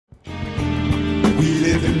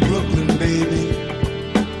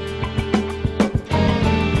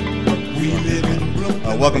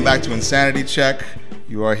welcome back to Insanity Check.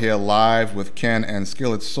 You are here live with Ken and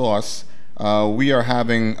Skillet Sauce. We are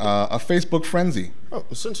having a Facebook frenzy. Oh,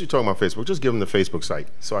 since you're talking about Facebook, just give them the Facebook site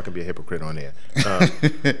so I can be a hypocrite on there.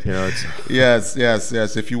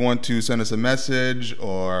 Yes. If you want to send us a message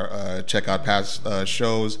or check out past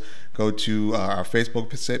shows, go to our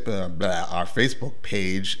Facebook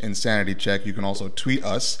page, Insanity Check. You can also tweet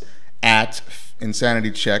us at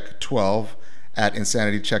Insanity Check 12, at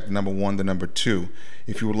Insanity Check the number 1, the number 2.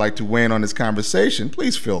 If you would like to weigh in on this conversation,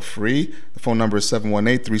 please feel free. The phone number is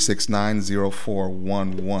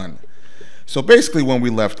 718-369-0411. So basically, when we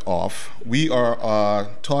left off, we are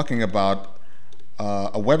talking about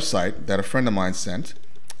a website that a friend of mine sent,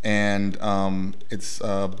 and it's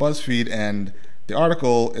BuzzFeed, and the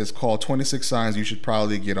article is called 26 Signs You Should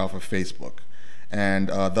Probably Get Off of Facebook. And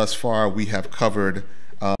thus far, we have covered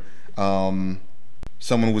someone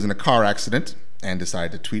who was in a car accident and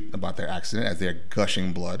decided to tweet about their accident as they're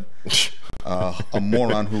gushing blood. A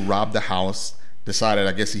moron who robbed the house, decided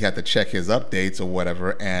I guess he had to check his updates or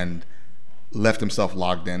whatever, and left himself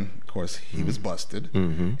logged in. Of course, he was busted.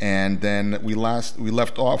 Mm-hmm. And then we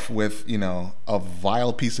left off with, a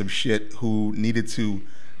vile piece of shit who needed to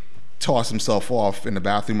toss himself off in the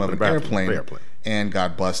bathroom of an airplane and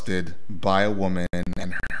got busted by a woman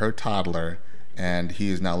and her toddler, and he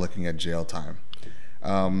is now looking at jail time.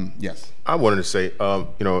 Yes. I wanted to say,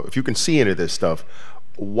 if you can see into this stuff,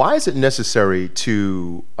 why is it necessary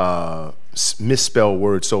to misspell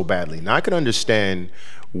words so badly? Now, I can understand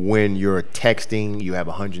when you're texting, you have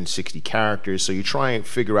 160 characters, so you try and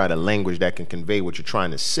figure out a language that can convey what you're trying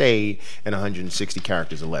to say in 160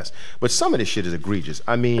 characters or less. But some of this shit is egregious.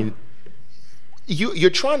 I mean, you're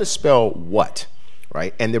trying to spell what,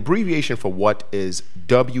 right? And the abbreviation for what is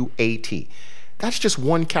W-A-T. That's just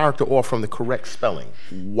one character off from the correct spelling.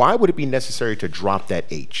 Why would it be necessary to drop that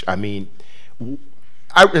H? I mean, and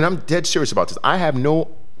I'm dead serious about this. I have no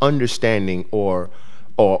understanding or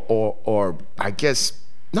I guess,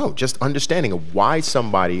 no, just understanding of why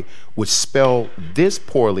somebody would spell this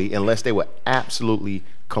poorly unless they were absolutely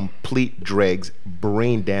complete dregs,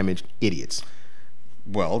 brain damaged idiots.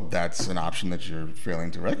 Well, that's an option that you're failing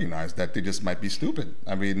to recognize, that they just might be stupid.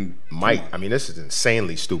 I mean, this is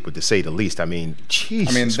insanely stupid to say the least. I mean,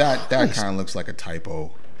 Jesus. I mean, that kind of looks like a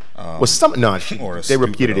typo. They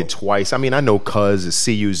repeated it twice. I mean, I know cuz is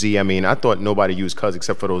C-U-Z. I mean, I thought nobody used cuz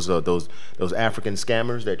except for those African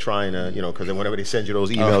scammers that trying to, because whenever they send you those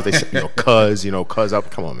emails, they say, cuz up.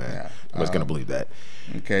 Come on, man. Yeah. Nobody's going to believe that.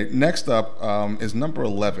 Okay. Next up is number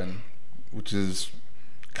 11, which is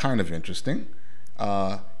kind of interesting.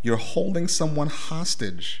 You're holding someone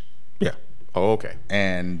hostage. Yeah. Oh, okay.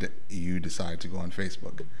 And you decide to go on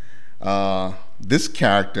Facebook. This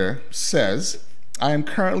character says, I am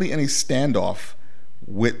currently in a standoff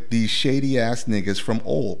with these shady ass niggas from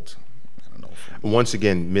old. I don't know. Once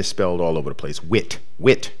again, misspelled all over the place. Wit.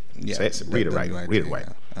 Yeah, read it right. Read it right.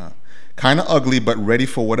 Kind of ugly, but ready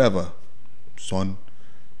for whatever. Son.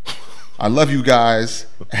 I love you guys.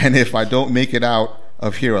 And if I don't make it out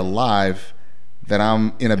of here alive, that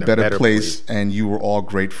I'm in a better place and you were all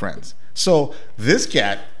great friends. So this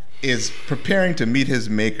cat is preparing to meet his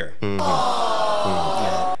maker. Mm-hmm.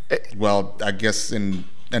 Mm-hmm. Well, I guess in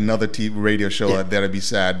another TV radio show that'd be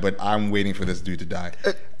sad, but I'm waiting for this dude to die.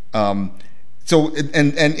 So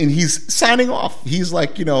he's signing off. He's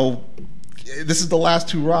like, this is the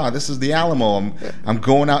last hurrah. This is the Alamo. I'm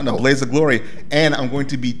going out in a blaze of glory, and I'm going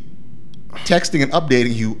to be texting and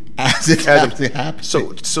updating you as it happens.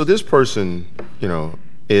 So this person,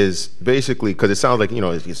 is basically, because it sounds like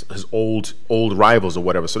his old rivals or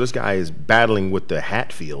whatever. So this guy is battling with the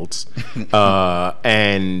Hatfields,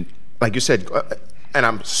 and like you said, and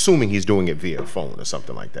I'm assuming he's doing it via phone or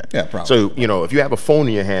something like that. Yeah, probably. So if you have a phone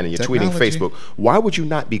in your hand and you're tweeting Facebook, why would you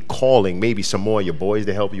not be calling maybe some more of your boys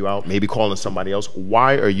to help you out? Maybe calling somebody else.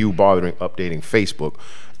 Why are you bothering updating Facebook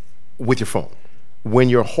with your phone when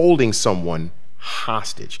you're holding someone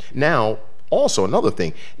hostage? Now, also another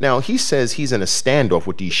thing. Now he says he's in a standoff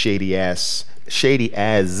with these shady ass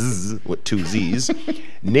with 2 Z's,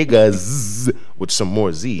 niggas with some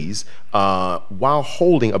more Z's, while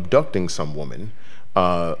abducting some woman.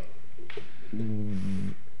 How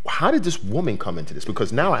did this woman come into this?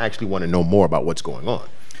 Because now I actually want to know more about what's going on.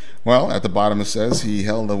 Well, at the bottom it says he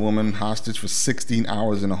held a woman hostage for 16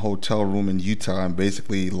 hours in a hotel room in Utah and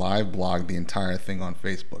basically live blogged the entire thing on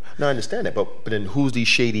Facebook. No, I understand that, but then who's these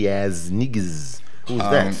shady ass niggas? Who's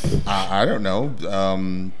that? I don't know.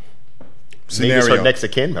 Niggas her next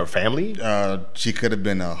of kin, her family? She could have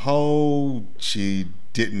been a hoe. She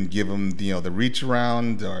didn't give him the reach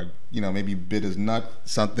around, or maybe bit his nut,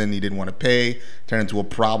 something he didn't want to pay, turned into a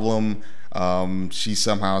problem. She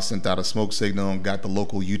somehow sent out a smoke signal and got the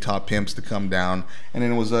local Utah pimps to come down, and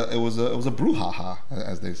then it was a brouhaha,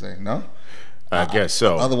 as they say. No, I guess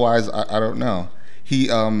so. Otherwise, I don't know. He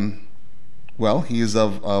well, he is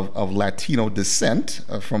of Latino descent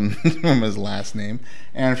from from his last name,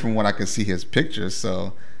 and from what I can see his pictures.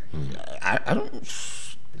 So I don't.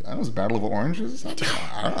 It was a battle of oranges.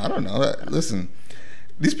 I don't know. Listen,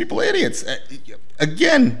 these people are idiots.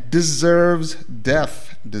 Again, deserves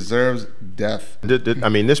death. Deserves death. I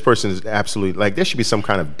mean, this person is absolutely like there should be some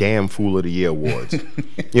kind of damn fool of the year awards,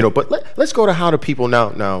 you know. But let's go to how do people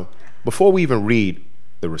now. Before we even read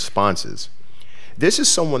the responses, this is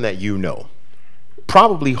someone that you know,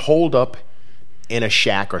 probably holed up in a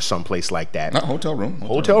shack or someplace like that. Not hotel room.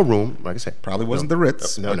 Hotel room, like I said. Probably wasn't the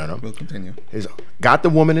Ritz. No. We'll continue. He's got the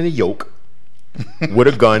woman in a yoke with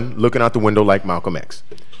a gun looking out the window like Malcolm X.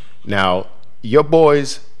 Now, your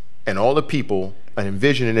boys and all the people are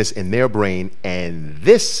envisioning this in their brain, and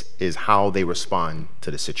this is how they respond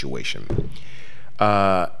to the situation.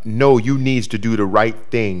 No, you needs to do the right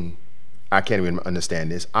thing. I can't even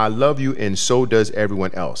understand this. I love you, and so does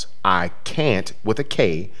everyone else. I can't, with a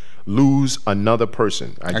K, lose another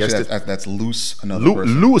person. Actually, that's loose another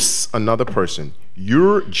person. Loose another person.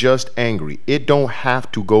 You're just angry. It don't have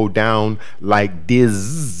to go down like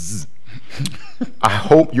this. I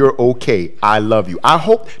hope you're okay. I love you. I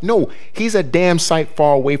hope. No, he's a damn sight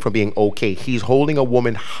far away from being okay. He's holding a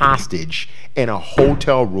woman hostage in a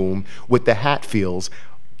hotel room with the Hatfields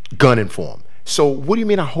gunning for him. So what do you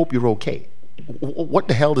mean, I hope you're okay? What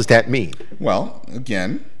the hell does that mean? Well,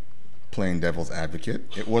 again, playing devil's advocate,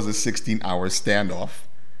 it was a 16-hour standoff.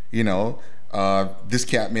 You know, this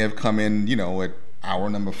cat may have come in, you know, at hour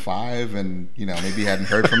number 5, and you know, maybe hadn't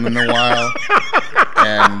heard from him in a while,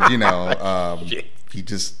 and you know, he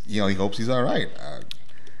just, you know, he hopes he's all right.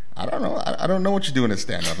 I don't know. I don't know what you do in a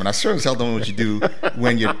standoff, and I certainly don't know what you do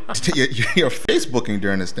when you're Facebooking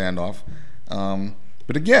during a standoff.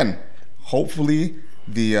 But again, hopefully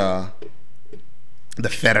the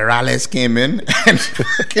federales came in and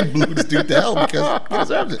fucking blew this dude to hell because he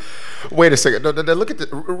deserves it. Wait a second. No, look at the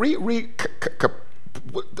read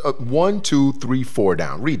 1, 2, 3, 4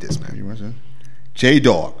 down. Read this, man.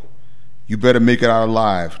 J-Dog, you better make it out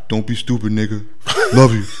alive. Don't be stupid, nigga.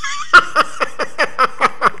 Love you.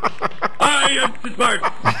 I am smart.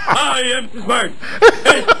 I am smart.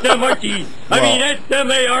 S-M-R-T. I mean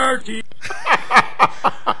S-M-A-R-T.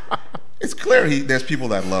 It's clear there's people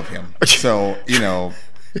that love him. So, you know,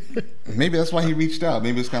 maybe that's why he reached out.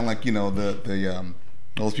 Maybe it's kind of like, you know,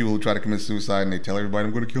 those people who try to commit suicide and they tell everybody,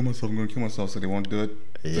 I'm going to kill myself, so they won't do it.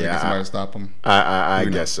 So they get somebody to stop them. I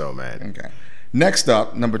guess so, man. Okay. Next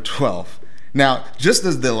up, number 12. Now, just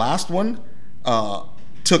as the last one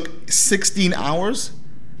took 16 hours,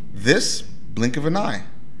 this, blink of an eye.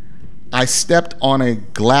 I stepped on a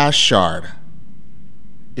glass shard.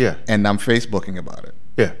 Yeah. And I'm Facebooking about it.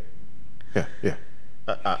 Yeah.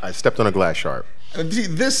 I stepped on a glass shard.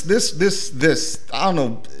 This, I don't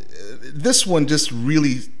know. This one just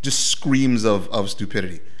really screams of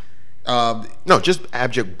stupidity. No, just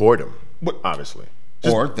abject boredom. Obviously,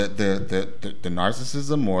 or the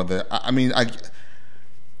narcissism, or I mean,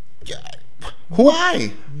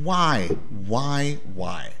 why?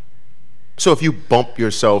 So if you bump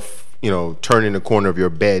yourself, you know, turn in the corner of your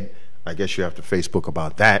bed, I guess you have to Facebook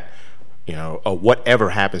about that. You know, or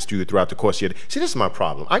whatever happens to you throughout the course of your day. See, this is my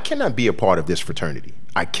problem. I cannot be a part of this fraternity.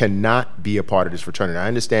 I cannot be a part of this fraternity. I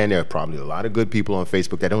understand there are probably a lot of good people on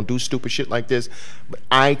Facebook that don't do stupid shit like this, but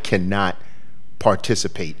I cannot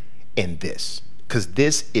participate in this because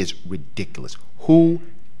this is ridiculous. Who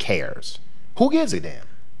cares? Who gives a damn?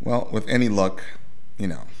 Well, with any luck, you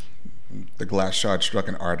know, the glass shard struck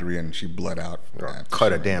an artery and she bled out.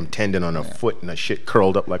 Cut a damn tendon on her foot and her shit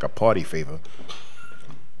curled up like a party favor.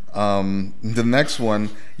 The next one,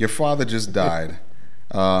 your father just died.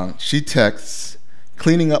 She texts,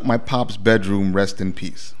 cleaning up my pop's bedroom, rest in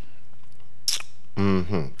peace.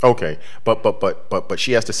 Okay, but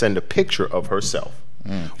she has to send a picture of herself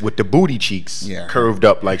with the booty cheeks curved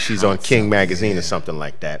up like she's on King magazine or something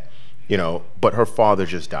like that. You know, but her father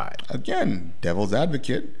just died. Again, devil's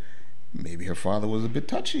advocate. Maybe her father was a bit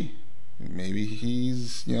touchy. Maybe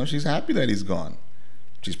he's, you know, she's happy that he's gone.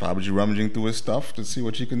 She's probably just rummaging through his stuff to see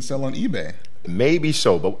what she can sell on eBay. Maybe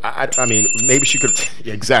so, but I mean, maybe she could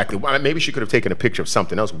exactly. Maybe she could have taken a picture of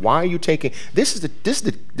something else. Why are you taking this? Is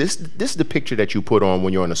the picture that you put on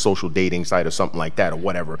when you're on a social dating site or something like that or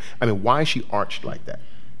whatever? I mean, why is she arched like that?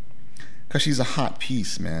 Because she's a hot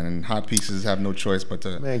piece, man, and hot pieces have no choice but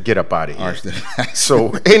to get up out of here. Arch their back.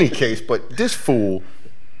 So, any case, but this fool,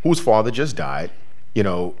 whose father just died, You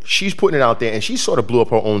know, she's putting it out there, and she sort of blew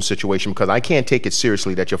up her own situation because I can't take it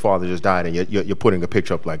seriously that your father just died and you're putting a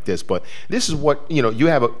picture up like this. But this is what, you know, you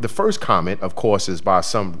have the first comment, of course, is by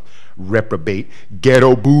some reprobate,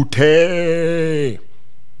 ghetto booty.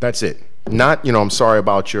 That's it. Not, you know, I'm sorry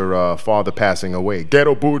about your father passing away.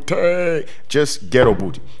 Ghetto booty. Just ghetto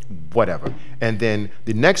booty. Whatever. And then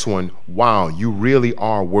the next one, wow, you really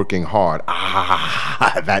are working hard.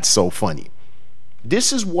 Ah, that's so funny.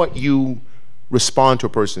 This is what you respond to a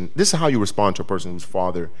person. This is how you respond to a person whose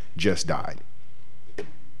father just died.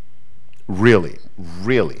 Really,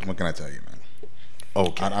 really. What can I tell you, man?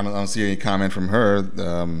 Okay. I don't see any comment from her.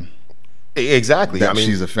 Exactly. That I mean,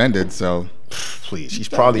 she's offended. So please, she's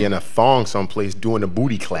probably in a thong someplace doing a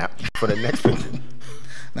booty clap for the next picture.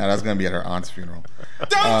 Now that's gonna be at her aunt's funeral.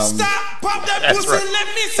 Don't stop, pop that pussy, right. let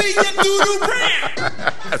me see you do the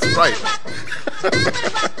brand. That's right.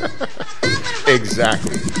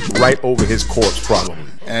 Exactly. Right over his corpse, probably.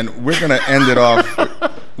 And we're gonna end it off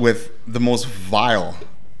with the most vile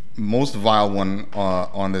one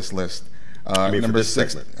on this list. mean, for number this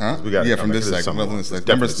 6. segment. Huh? We gotta Yeah, come from back this to this segment. some Well, more. this list.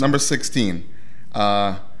 Definitely Number 16.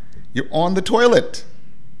 You're on the toilet.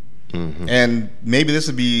 Mm-hmm. And maybe this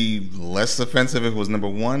would be less offensive if it was number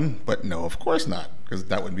 1, but no, of course not, because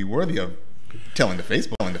that would be worthy of telling the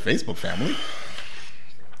Facebook family.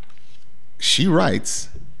 She writes.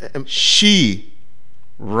 And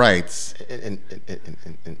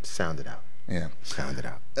sound it out. Yeah. Sound it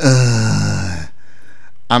out.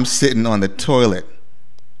 I'm sitting on the toilet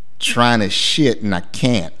trying to shit and I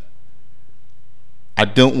can't. I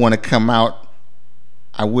don't want to come out.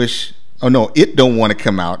 I wish. Oh no, it don't want to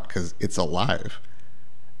come out because it's alive.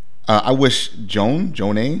 I wish Joan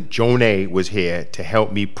A was here to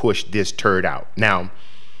help me push this turd out. Now,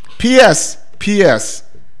 P.S.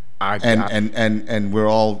 I And we're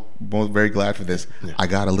all both very glad for this. Yeah. I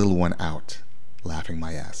got a little one out, laughing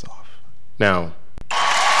my ass off. Now,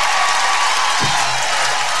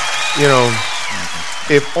 you know,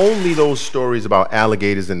 if only those stories about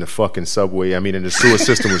alligators in the fucking subway, I mean, in the sewer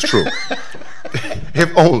system was true.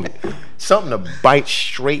 If only. Something to bite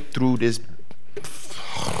straight through this.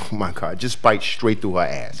 Oh my God, just bite straight through her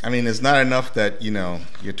ass. I mean, it's not enough that, you know,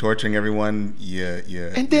 you're torturing everyone. You're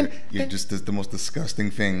just the most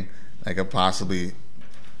disgusting thing I could possibly.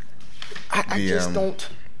 I don't.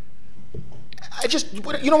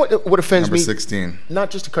 You know what offends me? Number 16.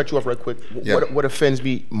 Not just to cut you off right quick. Yeah. What offends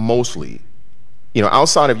me mostly, you know,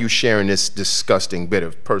 outside of you sharing this disgusting bit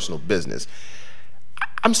of personal business,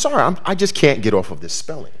 I'm sorry, I just can't get off of this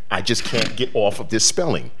spelling. I just can't get off of this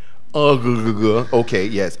spelling. Okay,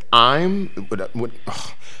 yes, I'm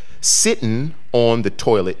sitting on the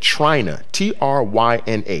toilet, tryna,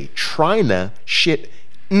 Tryna, tryna shit,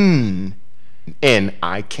 and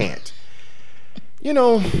I can't. You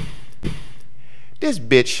know, this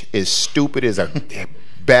bitch is stupid as a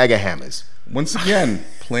bag of hammers. Once again,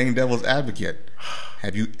 playing devil's advocate.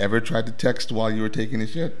 Have you ever tried to text while you were taking a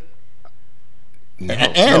shit? No,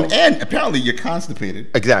 and apparently you're constipated.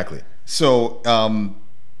 Exactly. So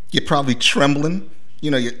you're probably trembling.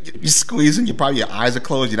 You know, you're squeezing. Your eyes are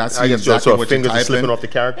closed. You're not seeing exactly what you're typing. Fingers are slipping off the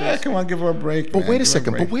characters. Yeah, come on, give her a break. But man. wait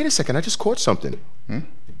a second. I just caught something.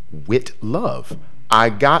 With love, I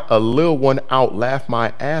got a little one out, laughed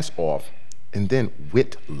my ass off, and then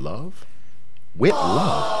with love.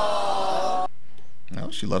 No,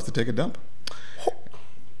 she loves to take a dump.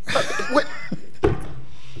 What?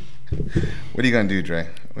 What are you gonna do, Dre?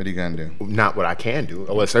 What are you gonna do? Not what I can do.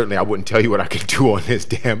 Well, certainly I wouldn't tell you what I can do on this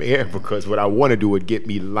damn air, because what I want to do would get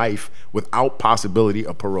me life without possibility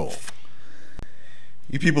of parole.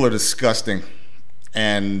 You people are disgusting,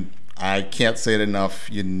 and I can't say it enough.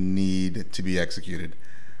 You need to be executed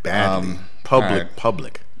Badly.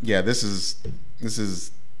 Public. Yeah, this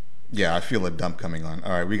is. Yeah, I feel a dump coming on.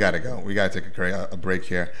 All right, we gotta go. We gotta take a break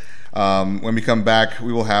here. When we come back,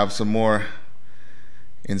 we will have some more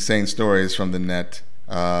insane stories from the net.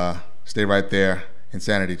 Stay right there.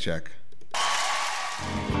 Insanity check.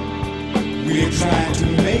 We're trying to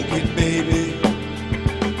make it, baby.